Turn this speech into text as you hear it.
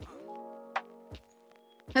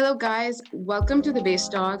Hello, guys. Welcome to the Bass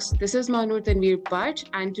Talks. This is Manur Tanveer Bhatt,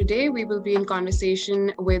 and today we will be in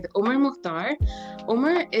conversation with Omar Mukhtar.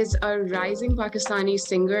 Omar is a rising Pakistani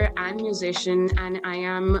singer and musician, and I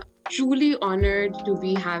am truly honored to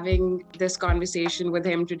be having this conversation with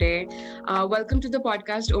him today. Welcome to the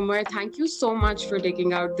podcast, Omar. Thank you so much for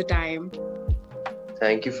taking out the time.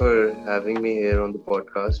 Thank you for having me here on the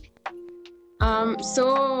podcast.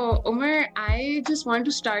 So Umar, I just want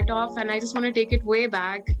to start off and I just want to take it way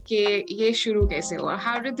back कि ये शुरू कैसे हुआ?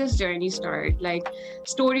 How did this journey start? Like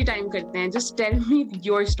story time करते हैं. Just tell me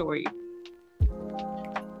your story.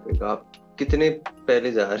 आप कितने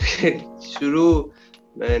पहले जा रहे हैं? शुरू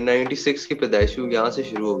मैं 96 की पैदाइश हूँ, यहाँ से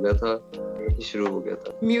शुरू हो गया था.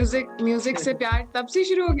 म्यूजिक से प्यार तब से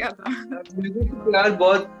शुरू हो गया था. म्यूजिक से प्यार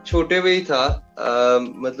बहुत छोटे में ही था.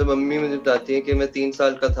 मतलब मम्मी मुझे बताती है कि मैं 3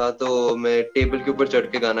 साल का था तो मैं टेबल के ऊपर चढ़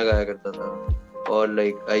के गाना गाया करता था. और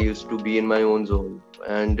like I used to be in my own zone,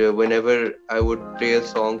 and whenever I would play a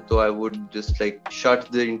song, so I would just like shut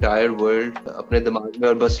the entire world अपने दिमाग में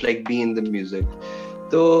और बस like be in the music.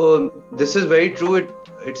 So this is very true.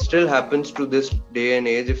 It still happens to this day and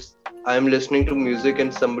age. If I'm listening to music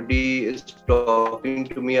and somebody is talking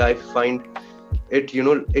to me, I find it,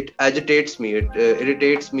 it agitates me. It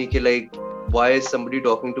irritates me. Like, why is somebody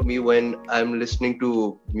talking to me when I'm listening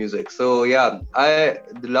to music? So yeah,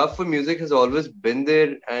 the love for music has always been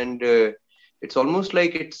there, and it's almost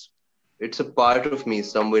like it's a part of me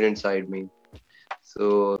somewhere inside me.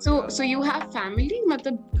 So you have family?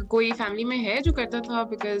 मतलब कोई family में है जो करता था?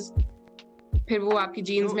 Because फिर वो आपकी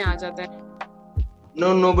genes में आ जाता है.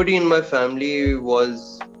 No, nobody in my family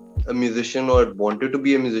was a musician or wanted to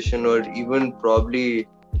be a musician or even probably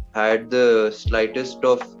had the slightest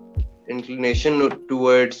of inclination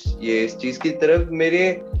towards ये इस चीज की तरफ. मेरे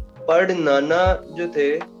पढ़ नाना जो थे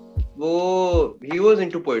वो he was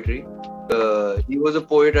into poetry. He was a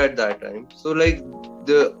poet at that time. So like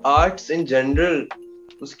the arts in general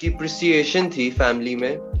उसकी appreciation थी family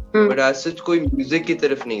में, but as such कोई music की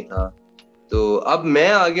तरफ नहीं था. तो अब मैं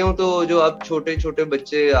आ गया हूँ तो जो अब छोटे छोटे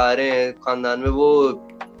बच्चे आ रहे हैं खानदान में वो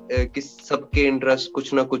किस सबके इंटरेस्ट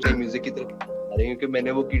कुछ ना कुछ म्यूजिक की तरफ आ रहे हैं क्योंकि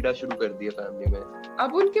मैंने वो कीड़ा शुरू कर दिया फैमिली में.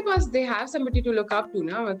 अब उनके पास they have somebody to look up to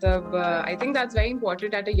ना, मतलब I think that's very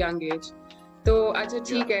important at a young age. तो अच्छा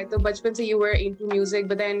ठीक है, तो बचपन से you were into music,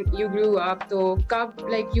 but then you grew up. तो कब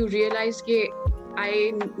like you realized कि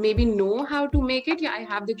I maybe know how to make it, yeah, I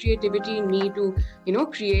have the creativity in me to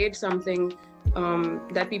create something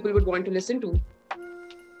that people would want to listen to.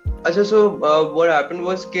 Achha, so what happened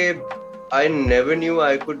was that I never knew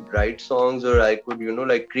I could write songs or I could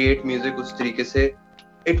like create music उस तरीके से.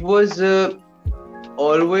 It was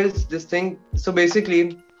always this thing. So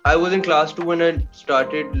basically I was in class 2 when I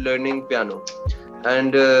started learning piano,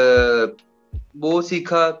 and वो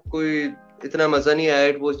सीखा, कोई इतना मजा नहीं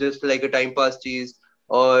आया. It was just like a time pass चीज.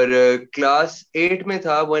 और क्लास 8 में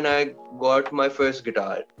था when I got my first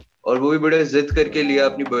guitar, और वो भी बड़े जिद करके लिया,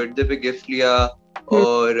 अपनी बर्थडे पे गिफ्ट लिया.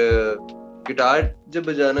 और गिटार जब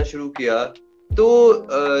बजाना शुरू किया तो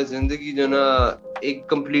जिंदगी जो ना एक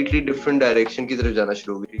completely different डायरेक्शन की तरफ जाना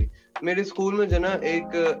शुरू हुई. मेरे स्कूल में जो ना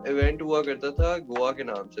एक इवेंट हुआ करता था गोवा के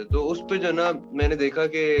नाम से, तो उस पे जो ना मैंने देखा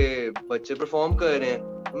कि बच्चे परफॉर्म कर रहे हैं.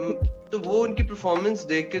 तो वो उनकी परफॉर्मेंस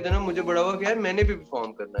देख के जो ना मुझे बड़ा हुआ कि यार मैंने भी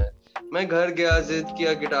परफॉर्म करना है. मैं घर गया, जिद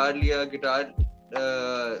किया, गिटार लिया. गिटार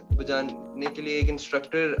बजाने के लिए एक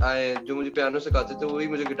इंस्ट्रक्टर आए जो मुझे पियानो सिखाते थे, वही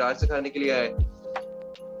मुझे गिटार सिखाने के लिए आए.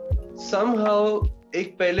 Somehow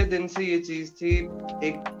एक पहले दिन से ये चीज थी,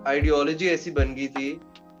 एक आइडियोलॉजी ऐसी बन गई थी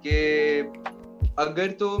कि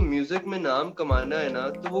अगर तो म्यूजिक में नाम कमाना है ना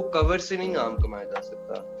तो वो कवर से नहीं नाम कमाया जा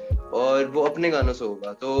सकता और वो अपने गानों से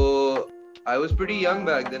होगा. तो I was pretty young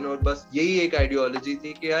back then, और बस यही एक आइडियोलॉजी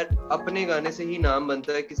थी कि यार अपने गाने से ही नाम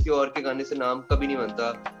बनता है, किसी और के गाने से नाम कभी नहीं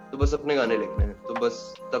बनता. तो बस अपने गाने लिखने हैं, तो बस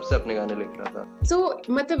तब से अपने गाने लिख रहा था. So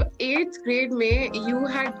मतलब 8th grade में you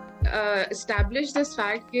had established this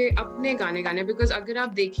fact कि अपने गाने गाने, because अगर आप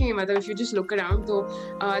देखें मतलब if you just look around तो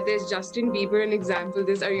there's Justin Bieber an example,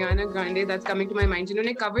 there's Ariana Grande that's coming to my mind,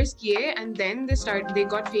 जिन्होंने covers किए and then they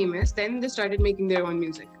got famous, then they started making their own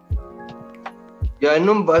music. Yeah, I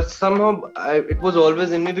know, but somehow it was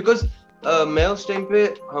always in me because मैं उस time पे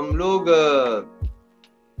हम लोग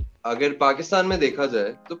अगर पाकिस्तान में देखा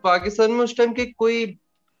जाए तो पाकिस्तान में उस टाइम के कोई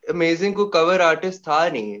अमेजिंग को कवर आर्टिस्ट था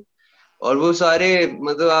नहीं. और वो सारे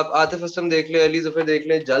मतलब आप आतिफ असलम देख लें, अली जफर देख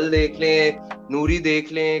लें, जल देख लें, नूरी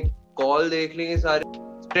देख लें, कॉल देख लें, ये सारे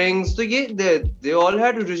स्ट्रिंग्स, तो ये they all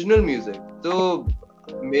had original music. तो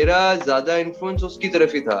मेरा ज्यादा इन्फ्लुएंस उसकी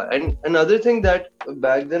तरफ ही था. And another thing that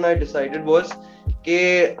back then I decided was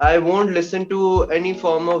कि I won't listen to any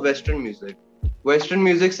form of Western music. Western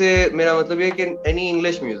music से मेरा मतलब ये कि एनी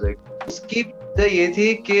इंग्लिश म्यूजिक। उसकी वजह ये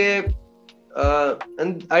थी कि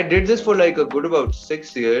and I did this for like a good about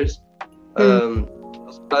 6 years.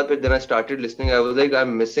 उसके बाद फिर then I started listening. I was like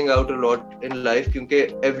I'm missing out a lot in life क्योंकि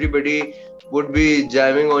everybody would be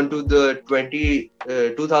jamming onto the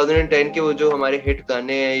 2010 के वो जो हमारे हिट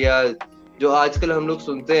गाने हैं या जो आजकल हम लोग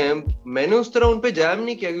सुनते हैं। मैंने उस तरह उन पे जैम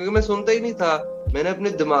नहीं किया क्योंकि मैं सुनता ही नहीं था। मैंने अपने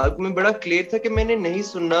दिमाग में बड़ा क्लियर था कि मैंने नहीं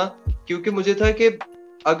सुनना, क्योंकि मुझे था कि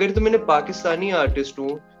अगर तो मैंने पाकिस्तानी आर्टिस्ट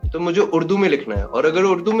हूँ तो मुझे उर्दू में लिखना है, और अगर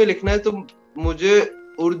उर्दू में लिखना है तो मुझे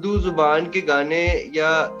उर्दू जुबान के गाने या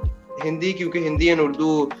हिंदी, क्योंकि Hindi and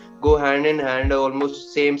Urdu go hand in hand, almost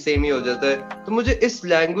same ही हो जाता है, तो मुझे इस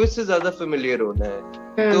लैंग्वेज से ज्यादा फेमिलियर होना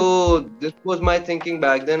है। तो this was my thinking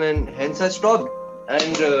back then and hence I stopped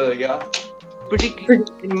and या pretty clear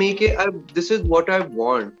in me कि this is what I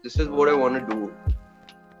want, this is what I want to do.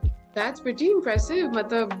 That's pretty impressive.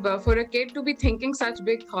 Matlab, for a kid to be thinking such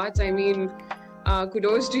big thoughts, I mean,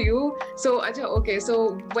 kudos to you. So, acha, okay. So,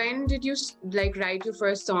 when did you like write your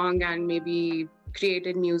first song and maybe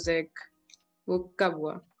created music? वो कब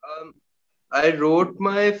हुआ? I wrote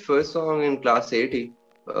my first song in class 8 he.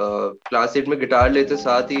 class 8 में guitar लेते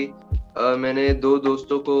साथ ही मैंने दो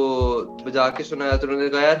दोस्तों को बजा के सुनाया, तो उन्होंने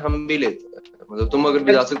कहा यार हम भी लेते हैं, मतलब तुम अगर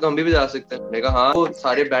बजा सकते हो हम भी बजा सकते हैं। मैंने कहा हाँ। वो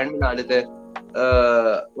सारे बैंड बना लेते हैं,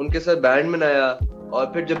 उनके साथ बैंड बनाया,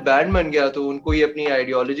 और फिर जब बैंड बन गया तो उनको ही अपनी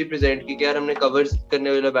आइडियोलॉजी प्रेजेंट की कि यार हमने कवर्स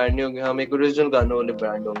करने वाला बैंड नहीं होंगे, हम एक ओरिजिनल गानों वाले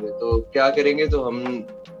बैंड होंगे। तो क्या करेंगे, तो हम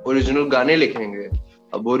ओरिजिनल गाने लिखेंगे।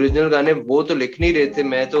 अब ओरिजिनल गाने वो तो लिख नहीं रहे थे,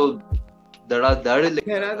 मैं तो धड़ाधड़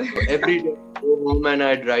every day go home and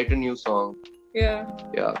I'd write a new song. Yeah.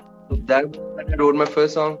 So that I wrote my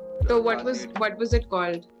first song. So what was it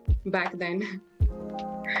called back then?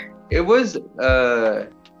 It was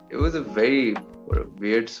a very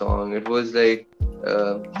weird song. It was like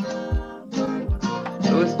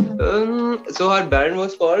it was so our band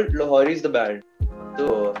was called Lahori's the band.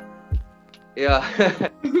 So yeah.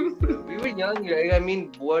 We were young, right? I mean,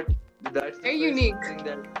 what that's very unique.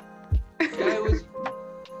 Yeah, it was,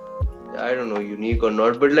 I don't know, unique or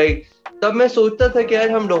not, but like तब मैं सोचता था कि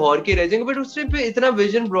यार हम लाहौर के रह जाएंगे, बट उस टाइम पे इतना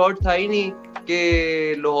विजन ब्रॉड था ही नहीं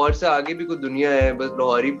कि लाहौर से आगे भी कोई दुनिया है, बस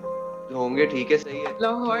लाहौर ही होंगे, ठीक है, सही है,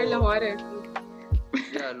 लाहौर है।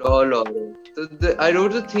 Yeah, लाहौर है। तो I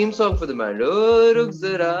wrote the theme song for the band. ओ रुक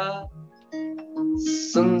जरा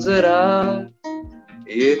सुन जरा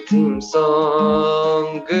ये थीम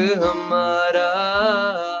सॉन्ग हमारा,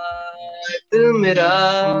 दिल मेरा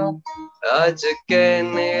आज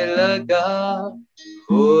कहने लगा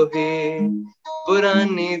वो ही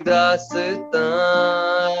पुरानी दास्तां,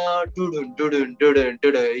 टुडुन टुडुन टुडुन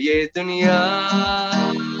टुडुन ये दुनिया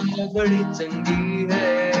बड़ी चंगी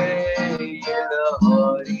है ये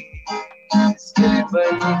Lahori,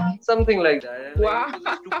 something like that. Wow.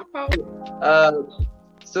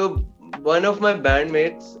 So one of my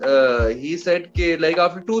bandmates he said कि like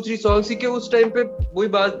after 2-3 songs ही, कि उस टाइम पे वही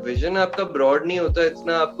बात, विजन आपका ब्रॉड नहीं होता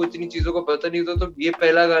इतना, आपको इतनी चीजों को पता नहीं होता। तो ये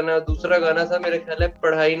पहला गाना, दूसरा गाना था, मेरे ख्याल है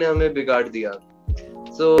पढ़ाई ने हमें बिगाड़ दिया।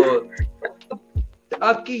 So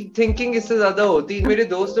आपकी थिंकिंग इससे ज्यादा होती। मेरे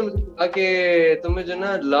दोस्त ने मुझे कहा कि तुम्हें जो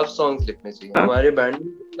ना लव सॉन्ग्स लिखने चाहिए, हमारे बैंड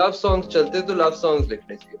में लव सॉन्ग्स चलते तो लव सॉन्ग्स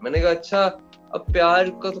लिखने चाहिए। मैंने कहा अच्छा, अब प्यार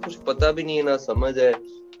का तो कुछ पता भी नहीं है, ना समझ है,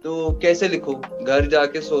 तो कैसे लिखूं। घर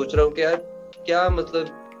जाके सोच रहा हूँ कि यार क्या मतलब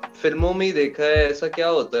फिल्मों में ही देखा है, ऐसा क्या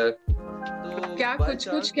होता है, तो क्या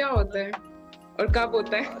कुछ क्या होता है और कब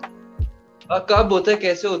होता है, कब होता है,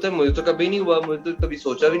 कैसे होता है, मुझे तो कभी नहीं हुआ, मुझे तो कभी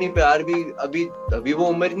सोचा भी नहीं। प्यार भी अभी वो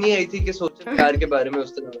उम्र नहीं आई थी कि सोचे प्यार के बारे में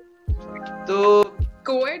उस तरह। तो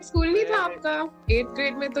कोएड स्कूल नहीं था आपका? 8th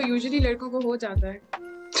ग्रेड में तो यूजुअली लड़कों को हो जाता है।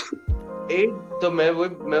 8 तो मैं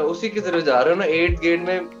उसी की तरफ जा रहा हूँ ना। 8th ग्रेड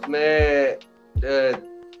में मैं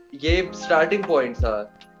ये स्टार्टिंग पॉइंट था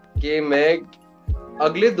कि मैं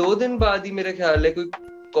अगले 2 दिन बाद ही मेरे ख्याल है कोई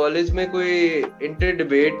कॉलेज में कोई इंटर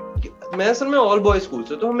डिबेट, मैं असल में ऑल बॉय स्कूल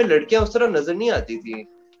से, तो हमें लड़कियां उस तरह नजर नहीं आती थी।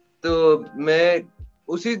 तो मैं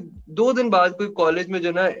उसी 2 दिन बाद कोई कॉलेज में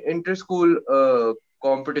जो ना इंटर स्कूल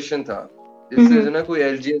कंपटीशन था, जिससे जो ना कोई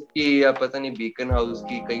एलजीएस की या पता नहीं बीकन हाउस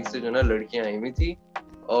की कहीं से जो ना लड़कियां आई हुई थी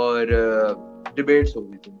और डिबेट्स हो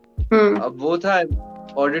रही थी। अब वो था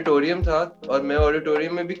ऑडिटोरियम था और मैं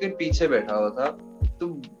ऑडिटोरियम में भी कहीं पीछे बैठा हुआ था।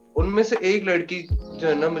 तो उनमें से एक लड़की जो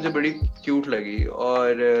है ना मुझे बड़ी क्यूट लगी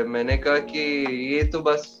और मैंने कहा कि ये तो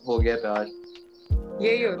बस हो गया प्यार,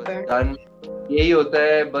 यही होता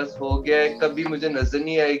है, बस हो गया, कभी मुझे नजर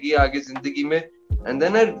नहीं आएगी आगे जिंदगी में। And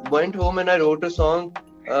then I went home and I wrote a song,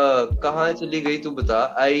 कहाँ चली गई तू बता।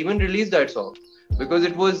 I even release that song because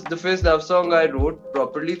it was the first love song I wrote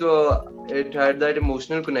properly, so it had that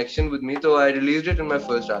emotional connection with me, so I released it in my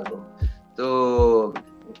first album. तो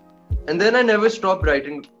and then I never stopped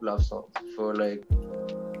writing love songs for like.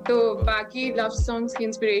 तो बाकी love songs की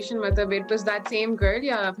inspiration मतलब it was that same girl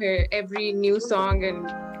या फिर every new song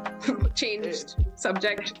and changed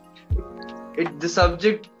subject? The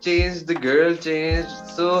subject changed, the girl changed,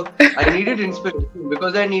 so I needed inspiration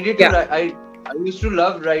because I needed to write. I used to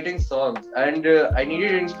love writing songs and I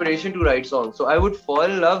needed inspiration to write songs, so I would fall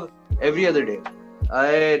in love every other day.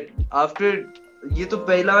 After ये तो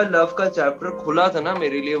पहला love का chapter खुला था ना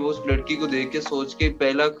मेरे लिए, वो उस लड़की को देख के सोच के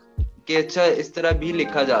पहला कि अच्छा इस तरह भी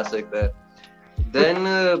लिखा जा सकता है. Then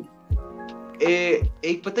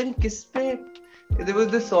एक पता नहीं किस पे there was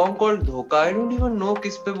this song called धोखा. I don't even know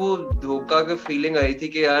किस पे वो धोखा का फीलिंग आई थी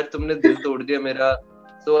कि यार तुमने दिल तोड़ दिया मेरा.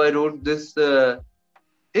 So I wrote this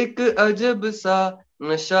एक अजब सा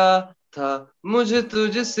नशा था मुझे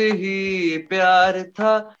तुझसे ही प्यार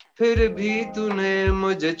था फिर भी तूने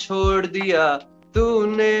मुझे छोड़ दिया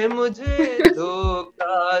तूने मुझे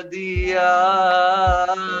धोखा दिया.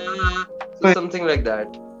 So something like that.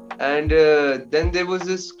 And then there was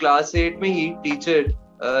this class 8 में ही teacher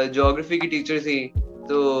geography की teacher थी,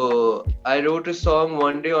 तो I wrote a song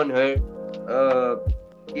one day on her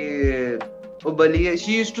कि वो बलिए,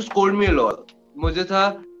 she used to scold me a lot. मुझे था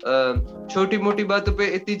छोटी मोटी बातों पे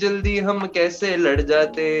इतनी जल्दी हम कैसे लड़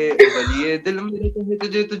जाते बलिए दिल मेरे कहे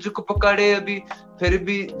तुझे तुझको पकड़े अभी फिर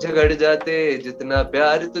भी झगड़ जाते जितना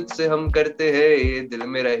प्यार तुझसे हम करते हैं ये दिल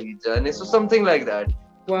मेरा ही जाने. So something like that.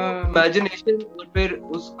 Imagination. और फिर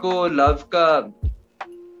उसको love का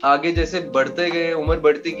आगे जैसे बढ़ते गए, उम्र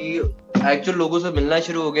बढ़ती गई, एक्चुअल लोगों से मिलना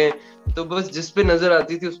शुरू हो गए, तो बस जिस पे नजर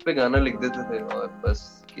आती थी उस पे गाना लिख देते थे और बस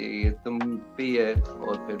कि ये तुम पे ही है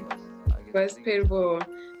और फिर बस फिर वो.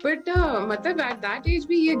 But मतलब at that age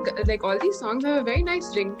भी ये like all these songs have a very nice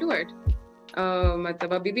ring to it.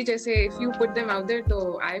 मतलब अभी भी जैसे if you put them out there तो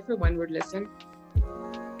I for one would listen.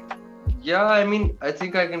 Yeah, I mean, I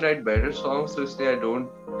think I can write better songs, so I don't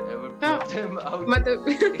ever put them out.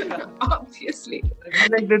 Obviously. I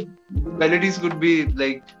feel like the melodies could be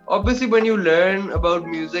like, obviously when you learn about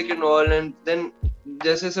music and all, and then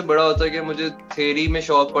जैसे जैसे बड़ा होता है कि मुझे theory में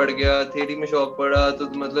शौक पड़ गया, थ्योरी में शौक पड़ा तो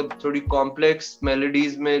मतलब थोड़ी कॉम्प्लेक्स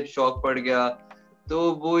मेलोडीज में शौक पड़ गया,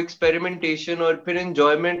 तो वो एक्सपेरिमेंटेशन और फिर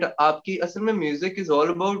एंजॉयमेंट. आपकी असल में music is all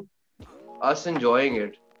about us enjoying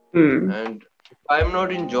it. And if I'm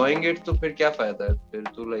not enjoying it तो फिर क्या फायदा है, फिर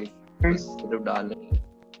तो like बस सिर्फ डालना.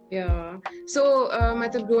 Yeah. So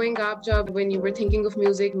मतलब growing up जब when you were thinking of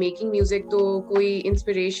music, making music, तो कोई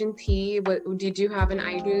inspiration थी? Did you have an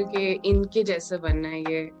ideal के इनके जैसे बनना है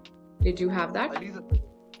ये? Did you have that?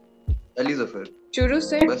 Ali Zafar. शुरू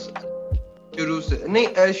से? बस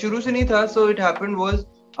शुरू से नहीं था. So it happened was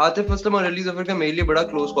Atif Aslam और अली ज़फ़र का मेरे लिए बड़ा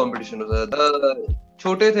क्लोज कंपटीशन होता था.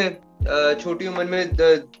 छोटे थे, छोटी उम्र में,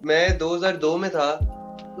 मैं 2002 में था,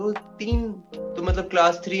 तो मतलब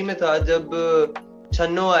क्लास 3 में था जब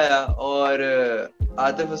छन्नो आया और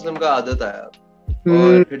आतिफ असलम का आदत आया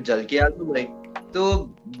और फिर जल की एल्बम आई. तो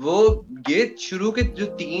वो ये शुरू के जो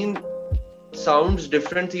 3 साउंड्स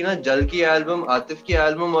डिफरेंट थी ना, जल की एल्बम, आतिफ की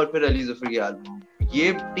एल्बम और फिर अली ज़फ़र की एल्बम,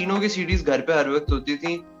 ये तीनों की सीडीज घर पे हर वक्त होती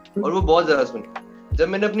थी और वो बहुत ज्यादा सुनी. जब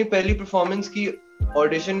मैंने अपनी पहली परफॉर्मेंस की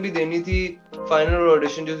ऑडिशन भी देनी थी, फाइनल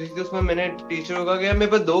ऑडिशन जो थी, उसमें मैंने टीचर को कहा कि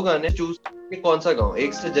मेरे पास 2 गाने चूज कौन सा गाऊं,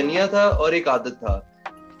 एक सजनिया था और एक आदत था.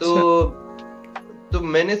 तो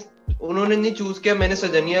मैंने, उन्होंने नहीं चूज किया, मैंने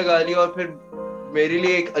सजनिया गा लिया और फिर मेरे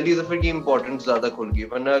लिए एक अली ज़फ़र की इम्पोर्टेंस ज्यादा खुल गई,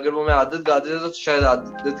 वरना अगर वो मैं आदत गाते थे तो शायद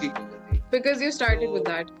आदत की खुल जाती. Because you started with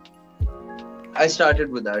that. I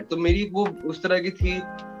started with that. तो मेरी वो उस तरह की थी.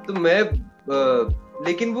 तो मैं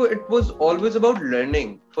लेकिन वो it was always about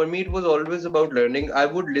learning. For me it was always about learning. I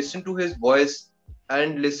would listen to his voice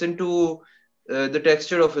and listen to the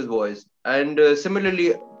texture of his voice. And similarly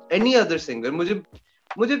any other singer.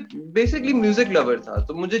 मुझे basically music lover था,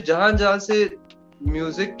 तो मुझे जहाँ से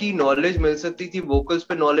music की knowledge मिल सकती थी, vocals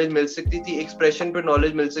पे नॉलेज मिल सकती थी, एक्सप्रेशन पे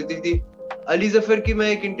नॉलेज मिल सकती थी. अली ज़फ़र की मैं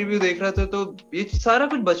एक इंटरव्यू देख रहा था, तो ये सारा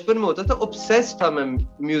कुछ बचपन में होता था. ऑब्सेस्ड था मैं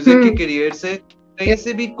म्यूजिक के करियर से, कहीं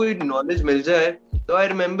से भी कोई नॉलेज मिल जाए. तो I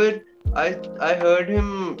remember I heard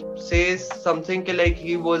him say something like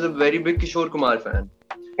he was a very big Kishore Kumar fan.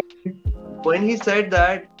 When he said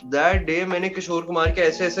that day मैंने किशोर कुमार के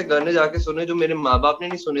ऐसे गाने जाके सुने जो मेरे माँ बाप ने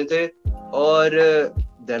नहीं सुने थे, और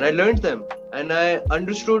then I learned them and I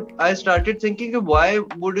understood. I started thinking why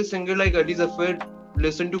would a singer like Ali Zafar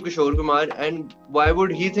listen to Kishore Kumar and why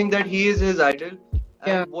would he think that he is his idol?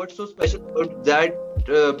 And what's so special about that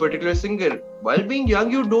particular singer? While being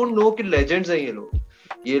young you don't know कि legends हैं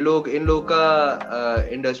ये लोग इन लोग का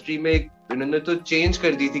industry में इन्होंने तो change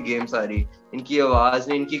कर दी थी गेम सारी, इनकी आवाज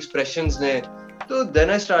ने, इनकी एक्सप्रेशंस ने. So then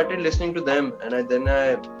I started listening to them, and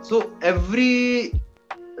so every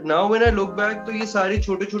now when I look back, तो ये सारी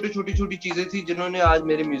छोटी चीजें थी जिन्होंने आज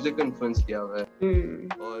मेरे म्यूजिक को इन्फ्लुएंस किया हुआ है.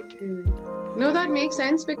 और No, that makes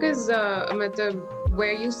sense because मतलब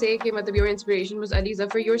where you say कि मतलब your inspiration was Ali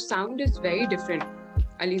Zafar, your sound is very different.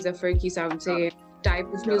 Ali Zafar की sound से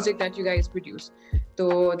type of music that you guys produce. So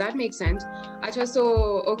that makes sense. अच्छा, so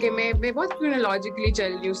okay, मैं बहुत chronologically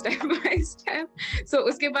चल रही हूँ step by step. So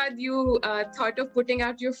उसके बाद you thought of putting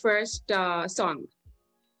out your first song.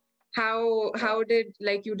 How did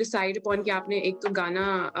like you decide upon कि आपने एक तो गाना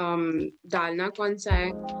डालना कौन सा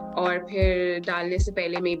है और फिर डालने से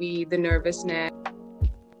पहले maybe the nervousness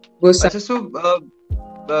वो सब. अच्छा, so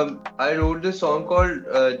I wrote this song called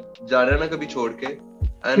जाना ना कभी छोड़ के,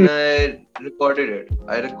 and I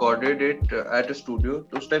recorded it at a studio.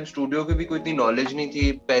 तो उस टाइम स्टूडियो की भी कोई इतनी नॉलेज नहीं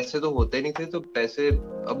थी, पैसे तो होते नहीं थे, तो पैसे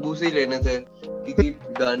अब्बू से ही लेने थे कि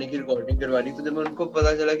गाने की रिकॉर्डिंग करवानी. तो जब उनको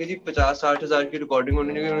पता चला कि जी 50-60 हजार की रिकॉर्डिंग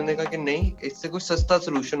होने लगी, उन्होंने कहा कि नहीं, इससे कुछ सस्ता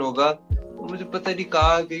सोल्यूशन होगा. मुझे पता नहीं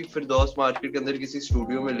कहा कि फिरदौस मार्केट के अंदर किसी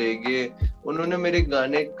स्टूडियो में ले गए. उन्होंने मेरे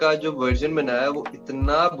गाने का जो वर्जन बनाया वो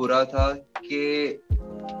इतना बुरा था कि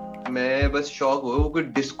मैं बस शॉक हुआ. वो कोई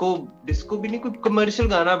डिस्को भी नहीं, कोई कमर्शियल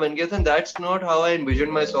गाना बन गया था. That's not how I envision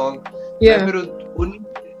my song. मैं फिर उन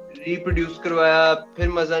रीप्रोड्यूस करवाया, फिर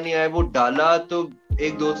मजा नहीं आया. वो डाला तो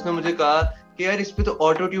एक दोस्त ने मुझे कहा कि यार इस पे तो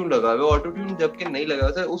ऑटो ट्यून लगा हुआ है. ऑटो ट्यून जबकि नहीं लगा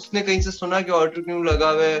हुआ था. उसने कहीं से सुना कि ऑटो ट्यून लगा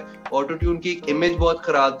हुआ है. ऑटो ट्यून की एक इमेज बहुत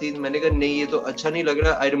खराब थी. मैंने कहा नहीं, ये तो अच्छा नहीं लग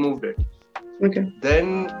रहा. I removed it.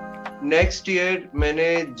 Then next year मैंने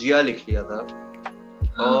जिया लिख लिया था,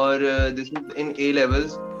 और this is in A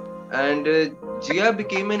levels. And Jia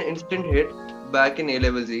became an instant hit back in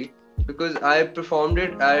A-Level Z because I performed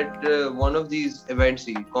it at one of these events,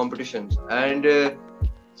 competitions. And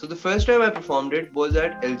so the first time I performed it was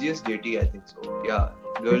at LGS JT, I think so. Yeah,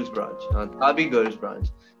 girls branch. Abi girls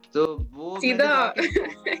branch. So वो सीधा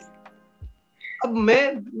अब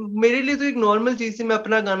मेरे लिए तो एक normal चीज थी. मैं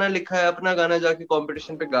अपना गाना लिखा है, अपना गाना जाके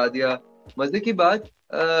कंपटीशन पे गा दिया. मजे की बात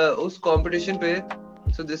उस कंपटीशन पे,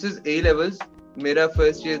 so this is A-Levels, मेरा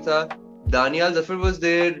फर्स्ट ईयर था. Daniyal Zafar was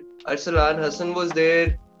there, Arsalan Hasan was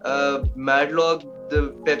there, मैडलॉग, the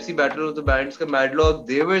Pepsi battle of the bands का मैडलॉग,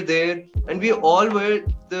 दे were there, and we all were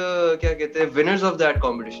the क्या कहते हैं winners of that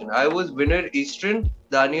competition. I was winner eastern,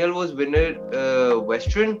 Daniyal was winner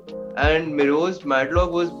western, and मिरोज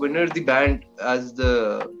मैडलॉग was winner the band edge the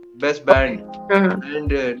best band.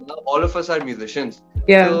 And all of us are musicians.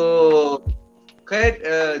 So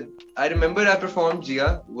I remember I performed Jia.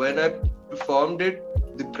 When I performed it,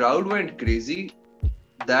 the crowd went crazy.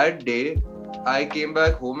 That day I came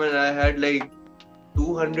back home and I had like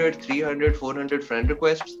 200, 300, 400 friend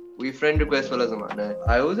requests. We friend request wala zamana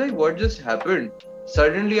hai. I was like, what just happened?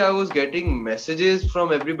 Suddenly I was getting messages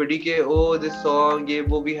from everybody ke oh this song ye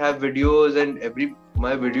wo, we have videos, and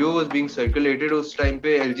my video was being circulated उस time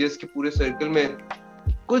पे LGS के पूरे circle में.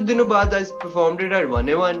 कुछ दिनों बाद I performed it at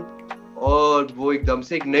 1A1 और वो एकदम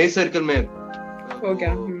से एक नए सर्कल में हो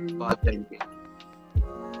गया. बात चली.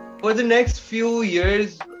 For the next few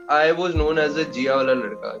years I was known as a जिया वाला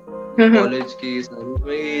लड़का. कॉलेज की सारी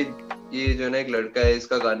में ये जो ना एक लड़का है,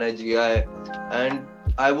 इसका गाना है जिया है, and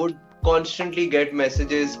I would constantly get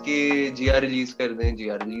messages कि जिया रिलीज कर दें,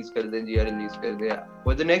 जिया रिलीज कर दें, जिया रिलीज कर दें.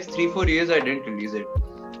 For the next 3-4 years I didn't release it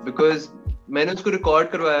because मैंने उसको रिकॉर्ड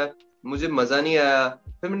करवाया, मुझे मजा नहीं आया.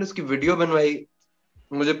 फिर मैंने उसकी वीडियो बनवाई,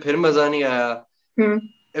 मुझे फिर मजा नहीं आया.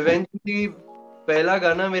 इवेंचुअली पहला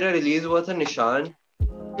गाना मेरा रिलीज हुआ था निशान,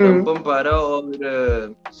 पंपारा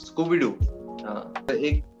और स्कूबी डू.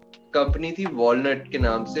 एक कंपनी थी वॉलनट के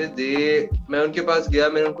नाम से. मैं उनके पास गया,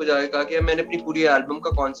 मैंने उनको जाके कहा कि मैंने अपनी पूरी एल्बम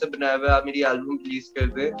का कॉन्सेप्ट बनाया हुआ है, आप मेरी एल्बम रिलीज कर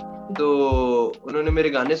दे. तो उन्होंने मेरे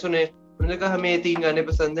गाने सुने, उन्होंने कहा हमें ये 3 गाने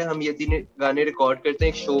पसंद है, हम ये 3 गाने रिकॉर्ड करते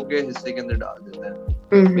हैं, एक शो के हिस्से के अंदर डाल देते हैं.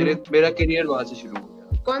 मेरा करियर वहां से शुरू हो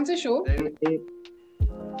गया. कौन सा शो?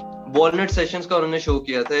 वॉलनट सेशंस का उन्होंने शो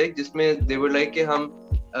किया था एक, जिसमें दे वर लाइक कि हम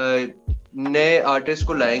नए आर्टिस्ट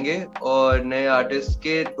को लाएंगे और नए आर्टिस्ट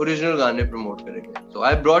के ओरिजिनल गाने प्रमोट करेंगे. सो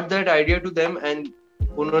I brought that idea to them and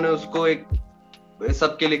उन्होंने उसको एक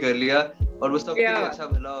सबके लिए कर लिया और वो सबके लिए अच्छा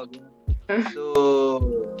भला हो गया.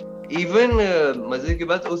 तो इवन मजे की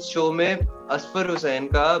बात, उस शो में असफर हुसैन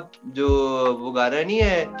का जो वो गाना नहीं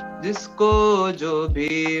है जिसको जो भी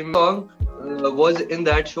song was in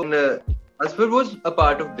that show. Asfar was a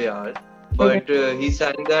part of Bihar, but he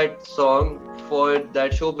sang that song for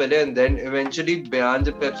that show पहले, and then eventually Bihar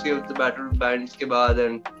जब Pepsi of the Battle Bands के बाद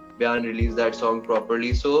and Bihar released that song properly.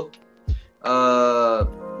 So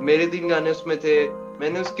मेरे 3 गाने उसमें थे.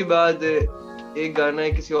 मैंने उसके बाद एक गाना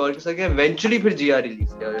किसी और के साथ किया. Eventually फिर जिया रिलीज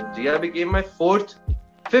किया. जिया became my fourth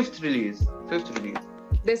Fifth release.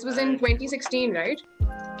 This was in 2016, right?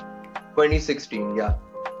 2016, yeah.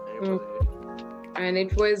 And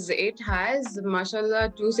it has,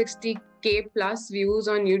 mashallah, 260K plus views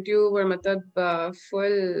on YouTube, or matlab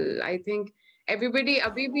full, I think everybody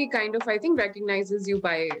abhi bhi kind of, I think, recognizes you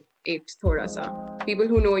by it thoda sa. People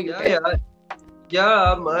who know you.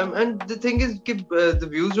 Yeah, and the thing is कि the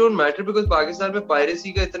views don't matter because Pakistan में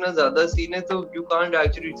piracy का इतना ज़्यादा scene है, so you can't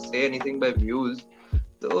actually say anything by views.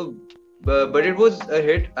 So, but it was a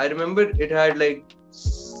hit. I remember it had like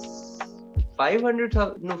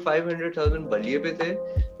 500,000 बलिए पे थे.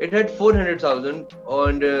 It had 400,000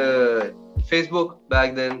 on Facebook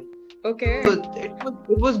back then. Okay. So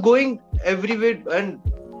it was going everywhere and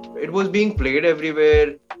it was being played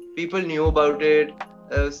everywhere. People knew about it.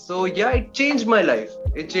 So yeah, it changed my life.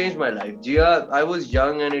 Jia, I was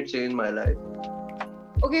young and it changed my life.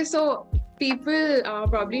 Okay, so people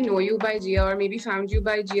probably know you by Jia or maybe found you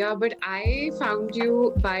by Jia, but I found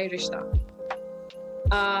you by Rishta.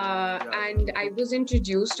 And I was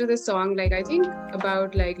introduced to the song like I think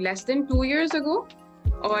about like less than 2 years ago.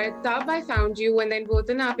 Or tab I found you, and then both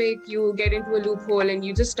you get into a loophole and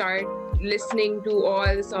you just start listening to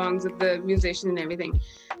all the songs of the musician and everything.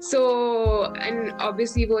 So, and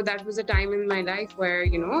obviously that was a time in my life where,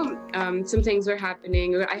 you know, some things were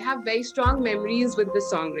happening. I have very strong memories with the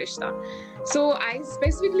song Rishta. So I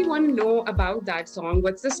specifically want to know about that song.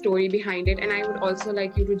 What's the story behind it? And I would also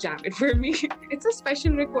like you to jam it for me. It's a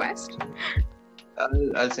special request.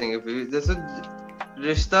 I'll sing it for you. This is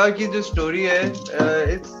रिश्ता की जो story है,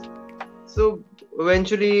 it's so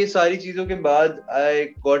eventually सारी चीजों के बाद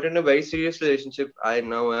I got in a very serious relationship. I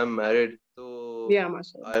now am married, so yeah,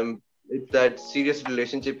 mashallah. It's that serious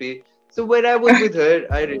relationship. So when I was with her,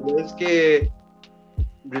 I realized that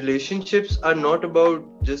relationships are not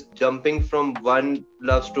about just jumping from one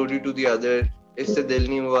love story to the other. इससे दिल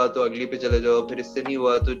नहीं हुआ तो अगली पे चले जाओ, फिर इससे नहीं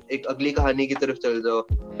हुआ तो एक अगली कहानी की तरफ चले जाओ.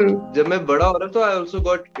 जब मैं बड़ा हो रहा था, I also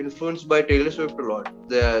got influenced by Taylor Swift a lot.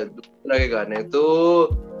 दूसरा के गाने तो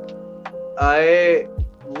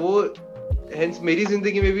hence मेरी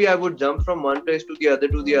जिंदगी में भी I would jump from one place to the other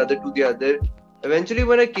to the other to the other. Eventually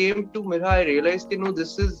when I came to Mira, I realized that no,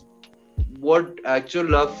 this is what actual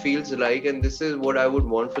love feels like, and this is what I would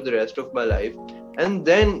want for the rest of my life. And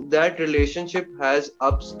then that relationship has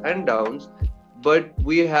ups and downs, but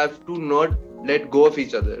we have to not let go of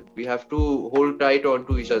each other. We have to hold tight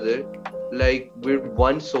onto each other like we're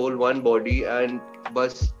one soul, one body, and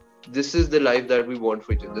bus, this is the life that we want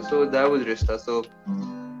for each other. So that was Rishta. So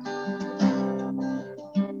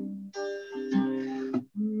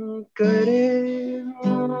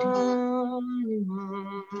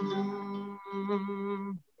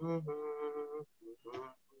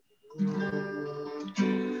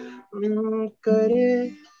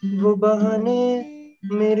करे वो बहाने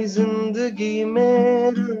मेरी जिंदगी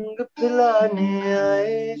में रंग फैलाने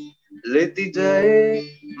आए, लेती जाए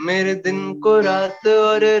मेरे दिन को रात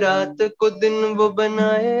और रात को दिन वो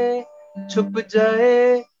बनाए, छुप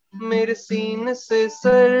जाए मेरे सीने से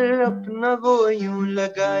सर अपना वो यूं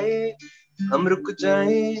लगाए, हम रुक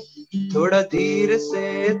जाए थोड़ा धीरे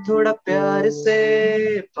से थोड़ा प्यार से,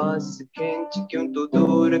 पास खींच क्यों तू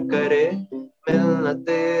दूर करे, मिलना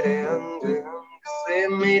तेरे अंग अंग से,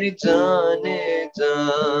 मेरी जाने जा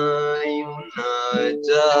यूं ना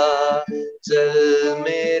जा, चल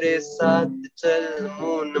मेरे साथ चल,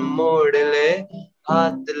 मुंह न मोड़ ले,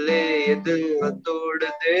 हाथ ले ये दिल न तोड़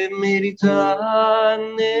दे, मेरी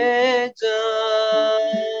जाने जा,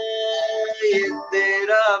 ये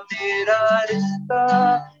तेरा मेरा रिश्ता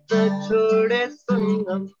न छोड़े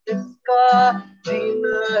संगम इसका,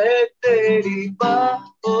 जीना है तेरी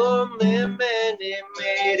बाहों में मैंने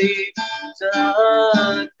मेरी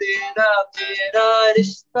जान, तेरा मेरा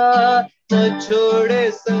रिश्ता न छोड़े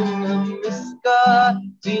संगम इसका,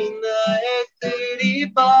 जीना है तेरी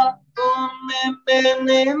बाहों में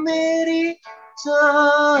मैंने मेरी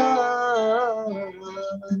जान.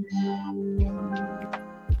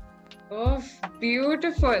 Oh,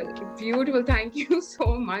 beautiful. Thank you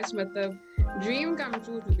so much, matlab. Dream come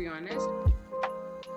true, to be honest.